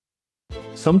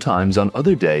sometimes on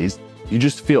other days, you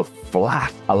just feel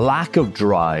flat, a lack of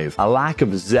drive, a lack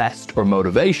of zest or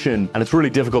motivation, and it's really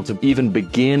difficult to even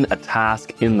begin a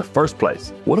task in the first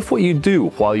place. What if what you do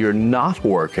while you're not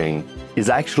working is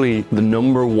actually the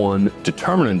number one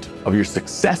determinant of your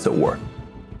success at work?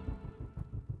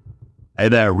 Hey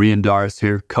there, Rian Doris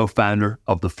here, co-founder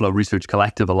of the Flow Research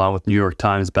Collective, along with New York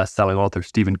Times bestselling author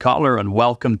Steven Kotler, and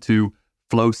welcome to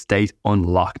Flow State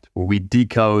Unlocked, where we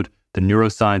decode the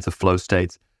neuroscience of flow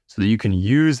states so that you can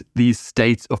use these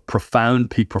states of profound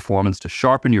peak performance to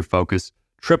sharpen your focus,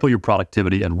 triple your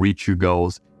productivity, and reach your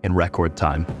goals in record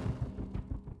time.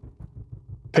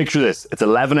 Picture this, it's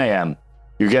 11 a.m.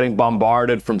 You're getting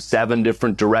bombarded from 7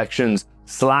 different directions,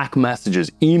 Slack messages,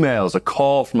 emails, a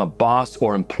call from a boss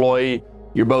or employee.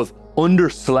 You're both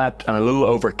underslept and a little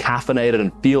over-caffeinated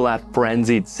and feel that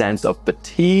frenzied sense of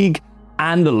fatigue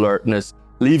and alertness,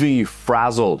 leaving you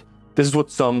frazzled. This is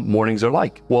what some mornings are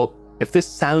like. Well, if this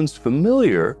sounds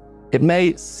familiar, it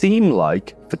may seem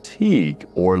like fatigue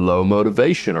or low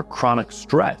motivation or chronic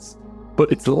stress,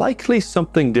 but it's likely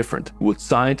something different, what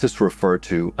scientists refer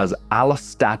to as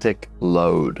allostatic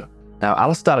load. Now,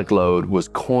 allostatic load was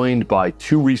coined by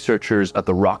 2 researchers at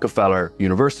the Rockefeller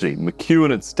University,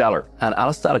 McEwen and Steller. And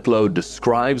allostatic load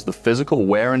describes the physical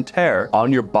wear and tear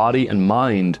on your body and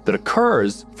mind that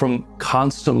occurs from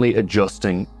constantly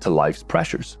adjusting to life's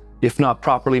pressures. If not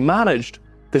properly managed,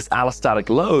 this allostatic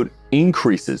load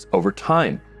increases over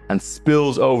time and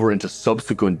spills over into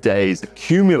subsequent days,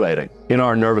 accumulating in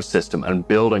our nervous system and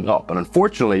building up. And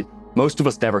unfortunately, most of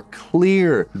us never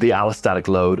clear the allostatic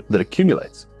load that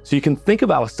accumulates. So you can think of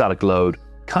allostatic load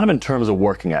kind of in terms of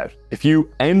working out. If you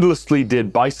endlessly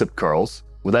did bicep curls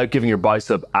without giving your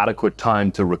bicep adequate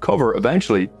time to recover,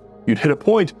 eventually you'd hit a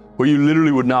point where you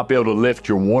literally would not be able to lift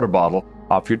your water bottle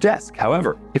off your desk.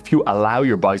 However, if you allow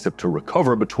your bicep to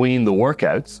recover between the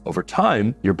workouts, over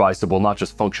time, your bicep will not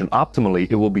just function optimally,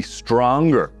 it will be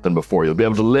stronger than before. You'll be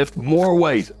able to lift more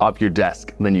weight off your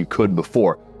desk than you could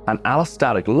before. And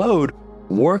allostatic load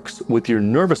works with your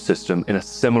nervous system in a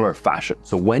similar fashion.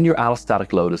 So when your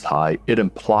allostatic load is high, it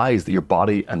implies that your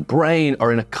body and brain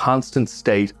are in a constant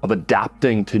state of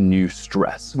adapting to new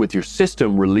stress, with your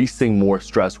system releasing more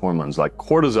stress hormones like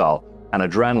cortisol and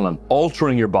adrenaline,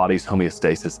 altering your body's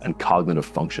homeostasis and cognitive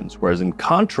functions. Whereas in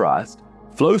contrast,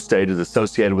 flow state is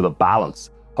associated with a balance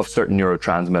of certain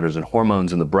neurotransmitters and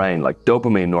hormones in the brain like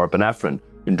dopamine, norepinephrine,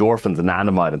 endorphins,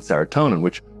 anandamide, and serotonin,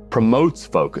 which promotes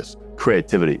focus,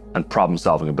 creativity, and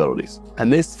problem-solving abilities.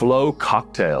 And this flow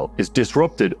cocktail is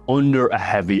disrupted under a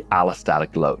heavy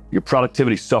allostatic load. Your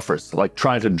productivity suffers, like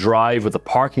trying to drive with the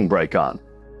parking brake on.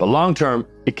 But long-term,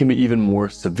 it can be even more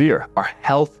severe. Our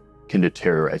health can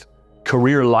deteriorate.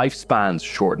 Career lifespans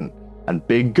shorten, and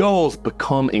big goals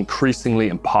become increasingly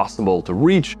impossible to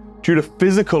reach due to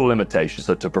physical limitations.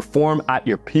 So to perform at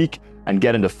your peak and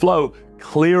get into flow,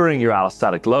 clearing your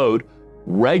allostatic load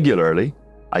regularly,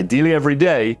 ideally every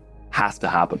day, has to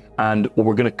happen. And what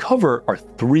we're going to cover are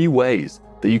 3 ways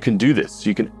that you can do this. So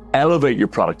you can elevate your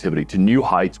productivity to new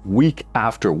heights week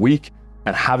after week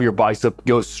and have your bicep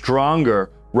go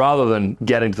stronger rather than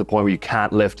getting to the point where you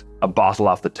can't lift a bottle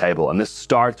off the table. And this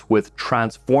starts with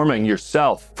transforming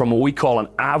yourself from what we call an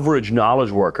average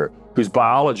knowledge worker whose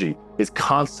biology is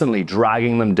constantly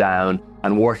dragging them down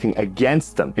and working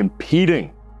against them,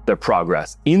 impeding their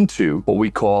progress, into what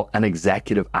we call an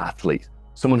executive athlete,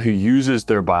 someone who uses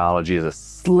their biology as a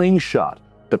slingshot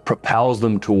that propels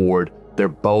them toward their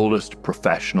boldest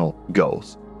professional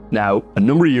goals. Now, a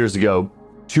number of years ago,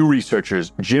 2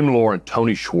 researchers, Jim Lohr and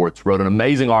Tony Schwartz, wrote an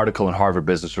amazing article in Harvard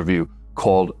Business Review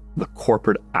called The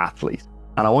Corporate Athlete.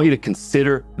 And I want you to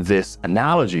consider this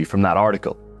analogy from that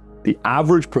article. The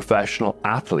average professional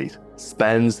athlete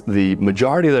spends the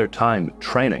majority of their time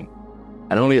training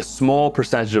and only a small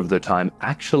percentage of their time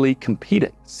actually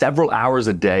competing, several hours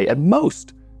a day at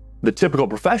most. The typical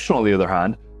professional, on the other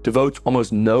hand, devotes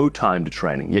almost no time to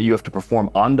training, yet you have to perform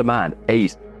on demand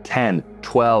 8, 10,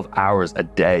 12 hours a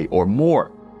day or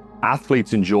more.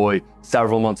 Athletes enjoy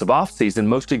several months of off-season.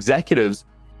 Most executives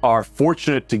are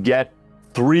fortunate to get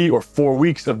 3 or 4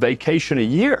 weeks of vacation a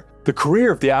year. The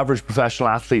career of the average professional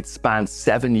athlete spans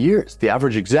 7 years. The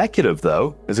average executive,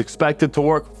 though, is expected to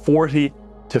work 40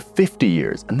 to 50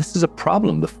 years. And this is a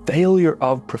problem. The failure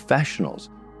of professionals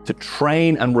to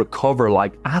train and recover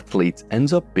like athletes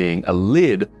ends up being a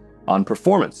lid on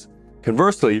performance.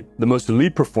 Conversely, the most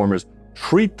elite performers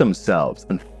treat themselves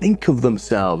and think of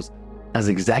themselves as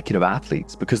executive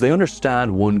athletes because they understand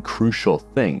one crucial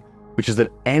thing, which is that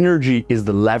energy is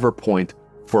the lever point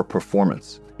for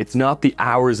performance. It's not the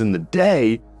hours in the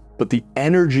day, but the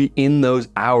energy in those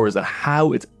hours and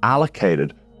how it's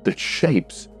allocated that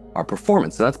shapes our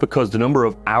performance. And that's because the number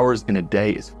of hours in a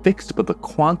day is fixed, but the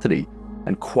quantity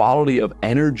and quality of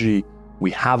energy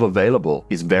we have available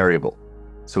is variable.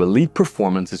 So elite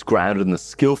performance is grounded in the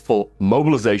skillful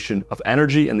mobilization of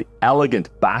energy and the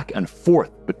elegant back and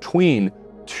forth between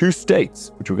two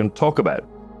states, which we're going to talk about: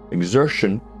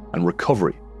 exertion and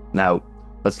recovery. Now,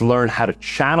 let's learn how to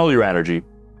channel your energy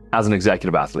as an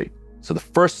executive athlete. So the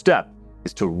first step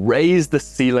is to raise the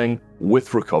ceiling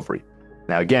with recovery.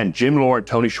 Now again, Jim Loehr and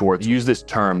Tony Schwartz use this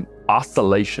term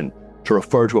oscillation to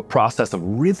refer to a process of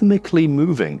rhythmically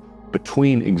moving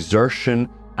between exertion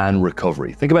and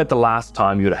recovery. Think about the last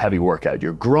time you had a heavy workout.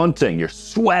 You're grunting, you're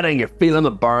sweating, you're feeling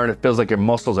the burn. It feels like your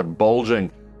muscles are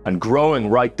bulging and growing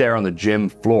right there on the gym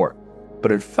floor.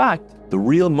 But in fact, the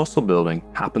real muscle building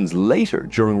happens later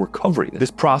during recovery.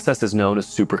 This process is known as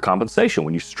supercompensation.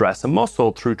 When you stress a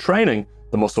muscle through training,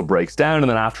 the muscle breaks down, and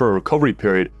then after a recovery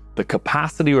period, the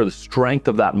capacity or the strength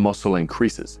of that muscle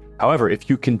increases. However, if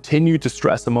you continue to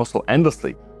stress a muscle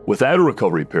endlessly without a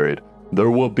recovery period,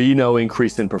 there will be no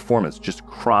increase in performance, just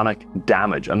chronic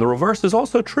damage. And the reverse is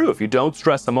also true. If you don't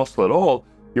stress a muscle at all,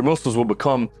 your muscles will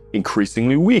become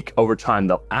increasingly weak. Over time,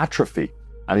 they'll atrophy,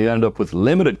 and you end up with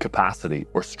limited capacity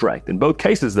or strength. In both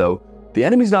cases, though, the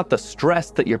enemy's not the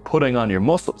stress that you're putting on your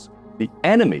muscles. The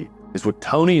enemy is what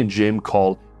Tony and Jim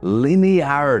call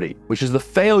linearity, which is the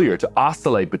failure to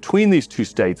oscillate between these two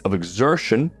states of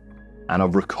exertion and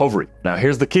of recovery. Now,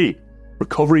 here's the key.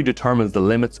 Recovery determines the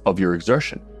limits of your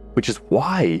exertion, which is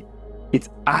why it's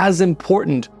as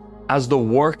important as the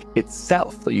work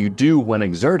itself that you do when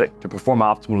exerting. To perform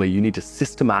optimally, you need to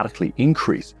systematically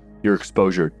increase your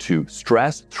exposure to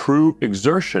stress through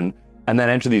exertion and then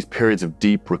enter these periods of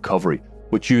deep recovery,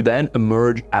 which you then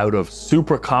emerge out of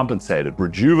super compensated,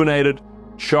 rejuvenated,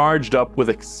 charged up with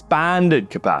expanded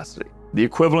capacity, the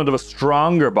equivalent of a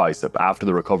stronger bicep after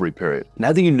the recovery period.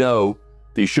 Now that you know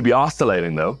that you should be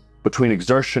oscillating, though, between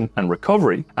exertion and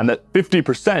recovery, and that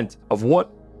 50% of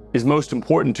what is most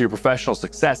important to your professional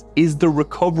success is the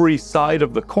recovery side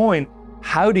of the coin,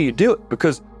 how do you do it?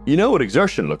 Because you know what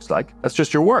exertion looks like. That's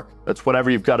just your work. That's whatever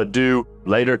you've got to do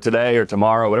later today or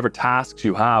tomorrow, whatever tasks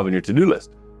you have on your to-do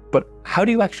list. But how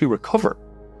do you actually recover?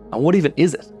 And what even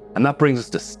is it? And that brings us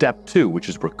to step 2, which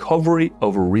is recovery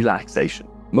over relaxation.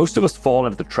 Most of us fall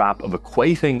into the trap of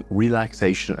equating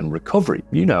relaxation and recovery.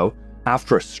 You know,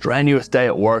 after a strenuous day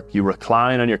at work, you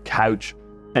recline on your couch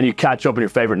and you catch up on your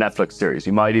favorite Netflix series.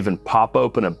 You might even pop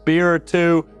open a beer or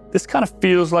two. This kind of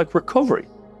feels like recovery,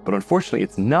 but unfortunately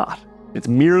it's not. It's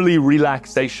merely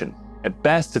relaxation. At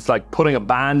best, it's like putting a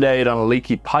Band-Aid on a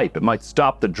leaky pipe. It might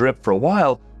stop the drip for a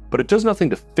while, but it does nothing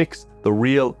to fix the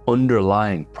real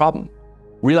underlying problem.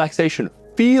 Relaxation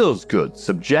feels good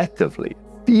subjectively,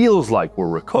 feels like we're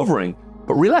recovering,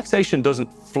 but relaxation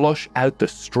doesn't flush out the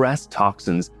stress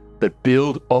toxins that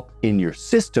build up in your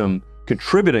system,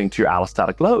 contributing to your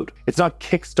allostatic load. It's not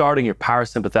kickstarting your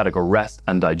parasympathetic or rest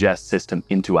and digest system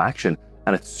into action,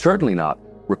 and it's certainly not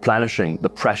replenishing the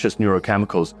precious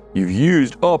neurochemicals you've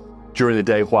used up during the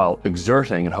day while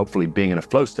exerting and hopefully being in a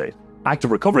flow state.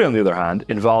 Active recovery, on the other hand,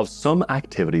 involves some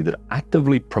activity that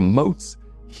actively promotes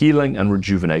healing and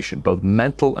rejuvenation, both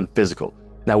mental and physical.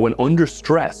 Now, when under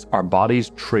stress, our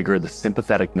bodies trigger the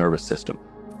sympathetic nervous system,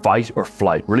 fight or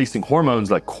flight, releasing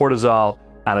hormones like cortisol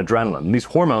and adrenaline. And these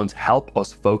hormones help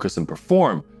us focus and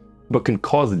perform, but can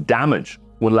cause damage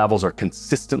when levels are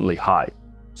consistently high.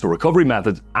 So recovery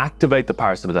methods activate the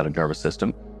parasympathetic nervous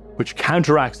system, which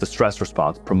counteracts the stress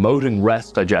response, promoting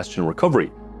rest, digestion, and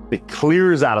recovery. It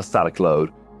clears allostatic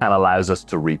load and allows us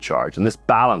to recharge. And this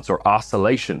balance or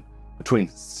oscillation between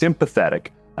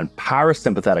sympathetic and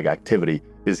parasympathetic activity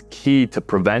is key to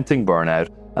preventing burnout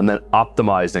and then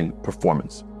optimizing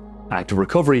performance. Active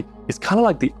recovery is kind of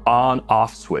like the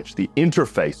on-off switch, the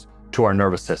interface to our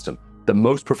nervous system that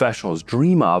most professionals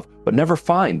dream of but never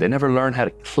find. They never learn how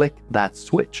to click that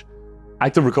switch.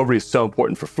 Active recovery is so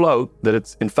important for flow that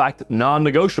it's in fact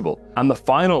non-negotiable. And the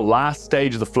final last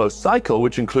stage of the flow cycle,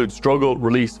 which includes struggle,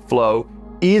 release, flow,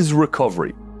 is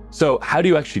recovery. So how do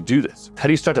you actually do this? How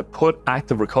do you start to put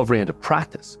active recovery into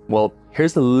practice? Well,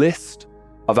 here's a list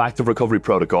of active recovery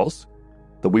protocols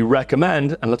that we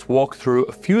recommend, and let's walk through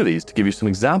a few of these to give you some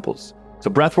examples.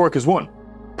 So breathwork is one.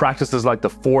 Practices like the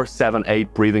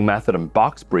 4-7-8 breathing method and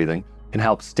box breathing can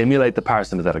help stimulate the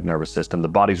parasympathetic nervous system, the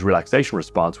body's relaxation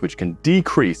response, which can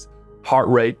decrease heart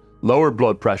rate, lower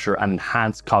blood pressure, and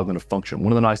enhance cognitive function.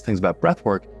 One of the nice things about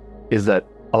breathwork is that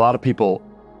a lot of people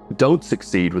don't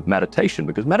succeed with meditation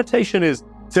because meditation is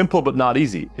simple but not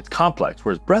easy. It's complex,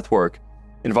 whereas breathwork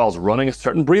involves running a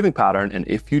certain breathing pattern, and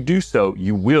if you do so,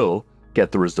 you will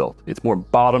get the result. It's more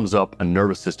bottoms up and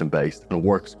nervous system based, and it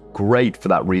works great for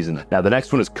that reason. Now, the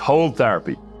next one is cold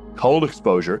therapy. Cold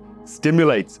exposure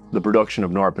stimulates the production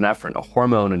of norepinephrine, a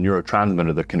hormone and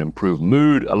neurotransmitter that can improve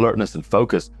mood, alertness, and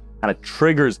focus, and it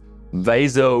triggers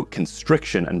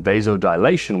vasoconstriction and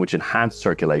vasodilation, which enhance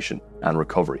circulation and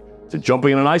recovery. So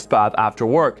jumping in an ice bath after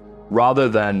work, rather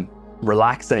than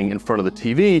relaxing in front of the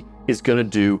TV, is going to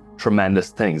do tremendous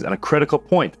things. And a critical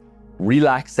point,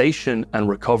 relaxation and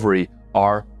recovery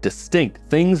are distinct.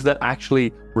 Things that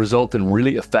actually result in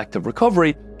really effective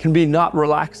recovery can be not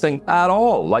relaxing at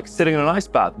all, like sitting in an ice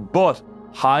bath, but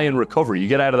high in recovery. You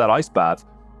get out of that ice bath,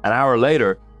 an hour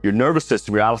later, your nervous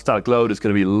system, your allostatic load is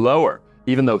going to be lower,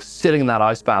 even though sitting in that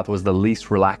ice bath was the least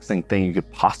relaxing thing you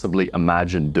could possibly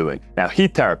imagine doing. Now,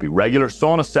 heat therapy, regular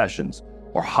sauna sessions,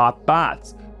 or hot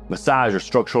baths, massage or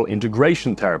structural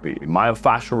integration therapy,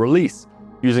 myofascial release,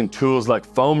 using tools like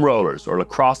foam rollers or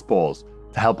lacrosse balls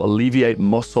to help alleviate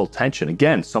muscle tension.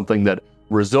 Again, something that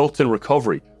results in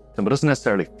recovery, but doesn't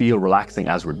necessarily feel relaxing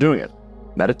as we're doing it.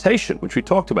 Meditation, which we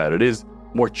talked about, it is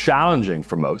more challenging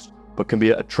for most, but can be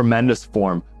a tremendous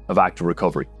form of active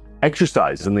recovery.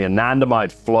 Exercise and the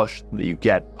anandamide flush that you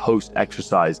get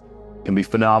post-exercise can be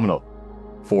phenomenal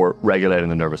for regulating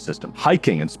the nervous system.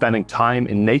 Hiking and spending time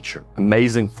in nature,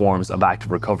 amazing forms of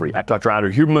active recovery. Dr.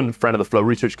 Andrew Huberman, friend of the Flow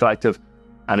Research Collective,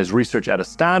 and his research at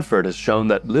Stanford has shown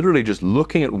that literally just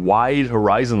looking at wide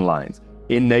horizon lines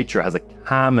in nature has a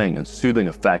calming and soothing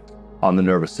effect on the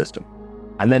nervous system.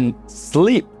 And then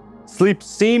sleep. Sleep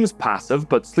seems passive,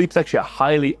 but sleep's actually a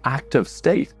highly active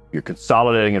state. You're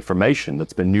consolidating information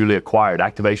that's been newly acquired.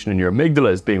 Activation in your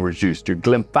amygdala is being reduced. Your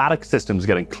lymphatic system is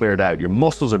getting cleared out. Your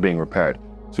muscles are being repaired.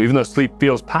 So even though sleep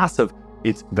feels passive,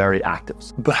 it's very active.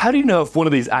 But how do you know if one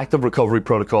of these active recovery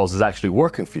protocols is actually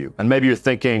working for you? And maybe you're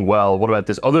thinking, well, what about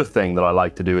this other thing that I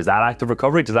like to do? Is that active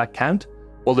recovery? Does that count?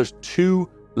 Well, there's 2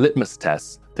 litmus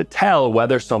tests to tell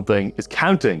whether something is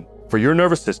counting for your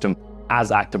nervous system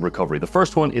as active recovery. The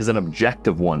first one is an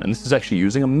objective one, and this is actually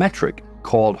using a metric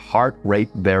called heart rate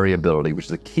variability, which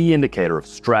is a key indicator of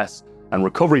stress and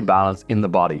recovery balance in the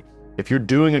body. If you're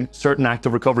doing a certain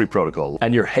active recovery protocol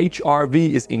and your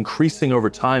HRV is increasing over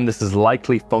time, this is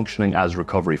likely functioning as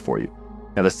recovery for you.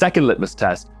 Now, the second litmus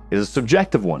test is a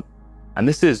subjective one, and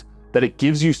this is that it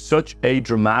gives you such a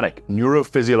dramatic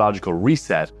neurophysiological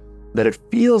reset that it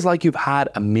feels like you've had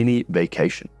a mini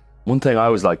vacation. One thing I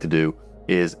always like to do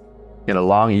is, in a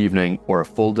long evening or a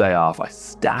full day off, I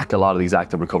stack a lot of these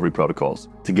active recovery protocols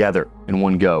together in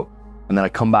one go. And then I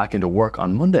come back into work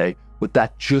on Monday with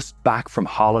that just back from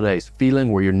holidays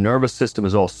feeling where your nervous system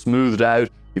is all smoothed out.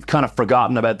 You've kind of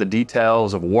forgotten about the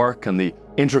details of work and the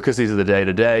intricacies of the day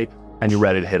to day, and you're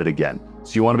ready to hit it again.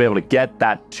 So you want to be able to get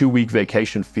that 2-week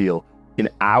vacation feel in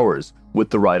hours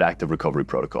with the right active recovery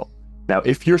protocol. Now,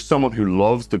 if you're someone who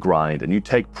loves the grind and you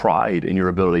take pride in your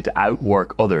ability to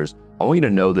outwork others, I want you to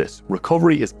know this: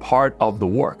 recovery is part of the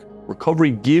work.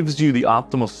 Recovery gives you the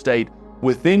optimal state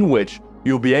within which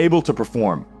you'll be able to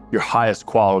perform your highest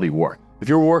quality work. If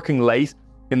you're working late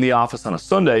in the office on a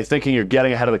Sunday thinking you're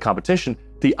getting ahead of the competition,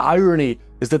 the irony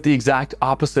is that the exact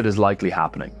opposite is likely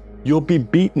happening. You'll be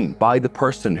beaten by the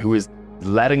person who is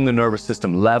letting the nervous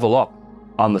system level up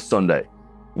on the Sunday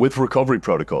with recovery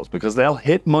protocols, because they'll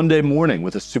hit Monday morning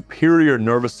with a superior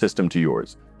nervous system to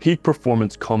yours. Peak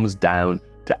performance comes down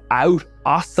to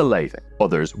out-oscillating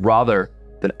others rather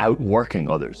than outworking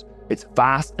others. It's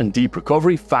fast and deep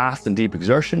recovery, fast and deep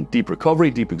exertion, deep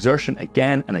recovery, deep exertion,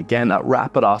 again and again, that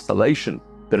rapid oscillation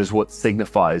that is what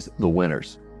signifies the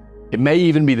winners. It may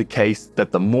even be the case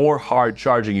that the more hard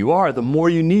charging you are, the more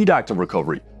you need active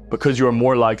recovery, because you are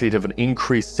more likely to have an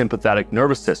increased sympathetic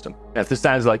nervous system. Now, if this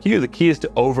sounds like you, the key is to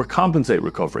overcompensate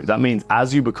recovery. That means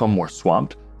as you become more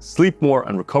swamped, sleep more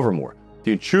and recover more.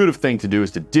 The intuitive thing to do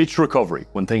is to ditch recovery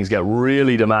when things get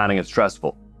really demanding and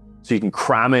stressful, so you can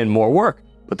cram in more work.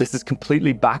 But this is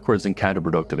completely backwards and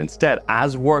counterproductive. Instead,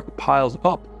 as work piles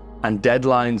up and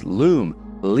deadlines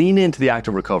loom, lean into the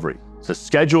active recovery. So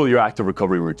schedule your active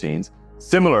recovery routines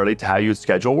similarly to how you'd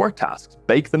schedule work tasks.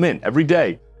 Bake them in every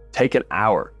day. Take an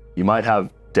hour. You might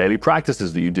have daily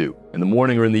practices that you do in the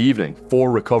morning or in the evening for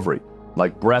recovery,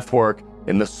 like breath work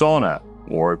in the sauna,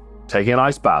 or taking an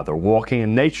ice bath, or walking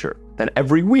in nature. Then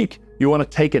every week, you want to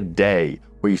take a day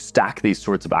where you stack these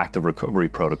sorts of active recovery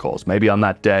protocols. Maybe on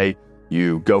that day,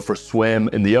 you go for a swim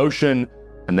in the ocean,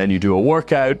 and then you do a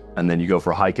workout, and then you go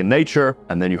for a hike in nature,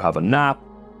 and then you have a nap,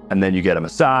 and then you get a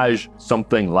massage,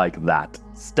 something like that.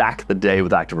 Stack the day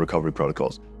with active recovery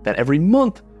protocols. Then every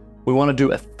month, we want to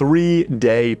do a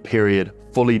 3-day period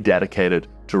fully dedicated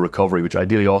to recovery, which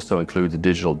ideally also includes a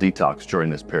digital detox during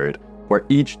this period, where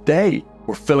each day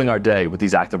we're filling our day with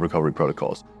these active recovery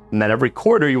protocols. And then every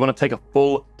quarter, you want to take a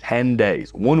full 10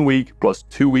 days, 1 week plus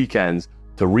 2 weekends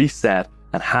to reset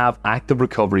and have active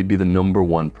recovery be the number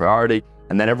one priority.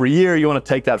 And then every year, you want to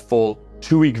take that full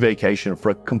 2-week vacation for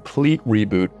a complete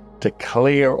reboot to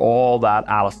clear all that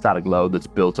allostatic load that's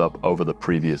built up over the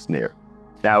previous year.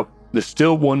 Now, there's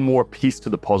still one more piece to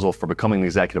the puzzle for becoming an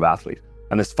executive athlete.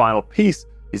 And this final piece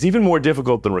is even more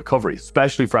difficult than recovery,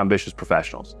 especially for ambitious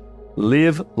professionals.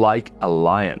 Live like a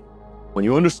lion. When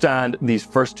you understand these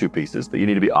first two pieces, that you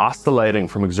need to be oscillating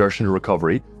from exertion to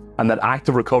recovery, and that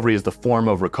active recovery is the form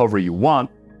of recovery you want,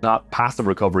 not passive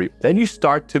recovery, then you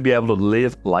start to be able to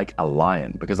live like a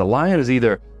lion, because a lion is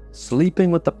either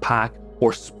sleeping with the pack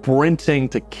or sprinting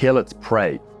to kill its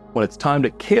prey. When it's time to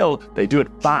kill, they do it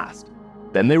fast.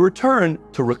 Then they return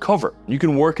to recover. You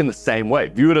can work in the same way.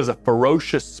 View it as a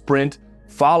ferocious sprint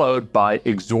followed by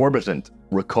exorbitant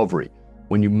recovery.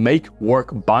 When you make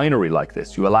work binary like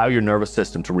this, you allow your nervous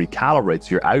system to recalibrate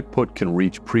so your output can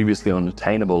reach previously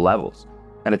unattainable levels.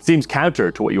 And it seems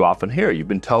counter to what you often hear. You've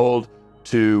been told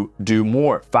to do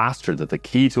more faster, that the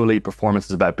key to elite performance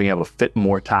is about being able to fit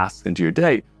more tasks into your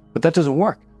day, but that doesn't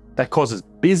work. That causes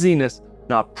busyness,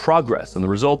 not progress. And the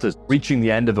result is reaching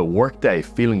the end of a workday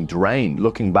feeling drained,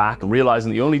 looking back and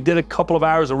realizing that you only did a couple of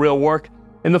hours of real work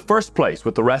in the first place,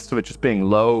 with the rest of it just being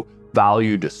low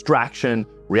value distraction,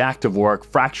 reactive work,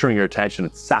 fracturing your attention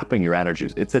and sapping your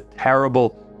energies. It's a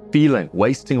terrible feeling,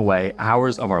 wasting away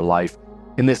hours of our life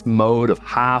in this mode of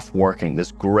half working,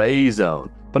 this gray zone,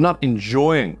 but not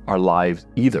enjoying our lives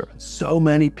either. So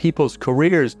many people's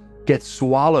careers get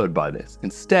swallowed by this.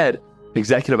 Instead,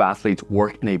 executive athletes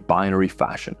work in a binary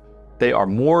fashion. They are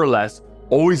more or less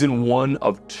always in one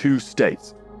of two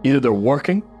states. Either they're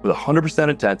working with 100%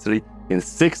 intensity in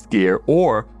 6th gear,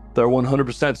 or they're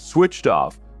 100% switched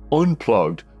off,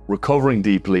 unplugged, recovering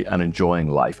deeply and enjoying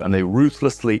life. And they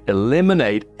ruthlessly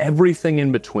eliminate everything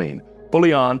in between.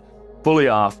 Fully on, fully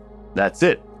off, that's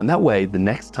it. And that way, the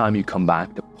next time you come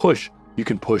back to push, you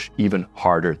can push even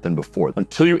harder than before.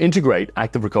 Until you integrate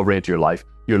active recovery into your life,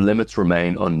 your limits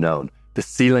remain unknown. The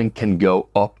ceiling can go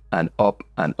up and up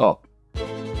and up.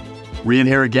 Rian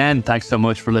here again. Thanks so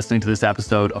much for listening to this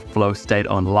episode of Flow State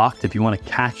Unlocked. If you want to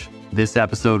catch this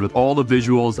episode with all the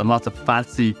visuals and lots of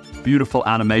fancy, beautiful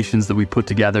animations that we put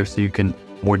together so you can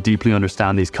more deeply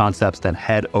understand these concepts, then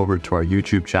head over to our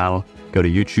YouTube channel. Go to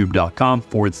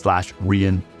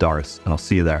youtube.com/Rian Doris, and I'll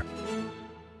see you there.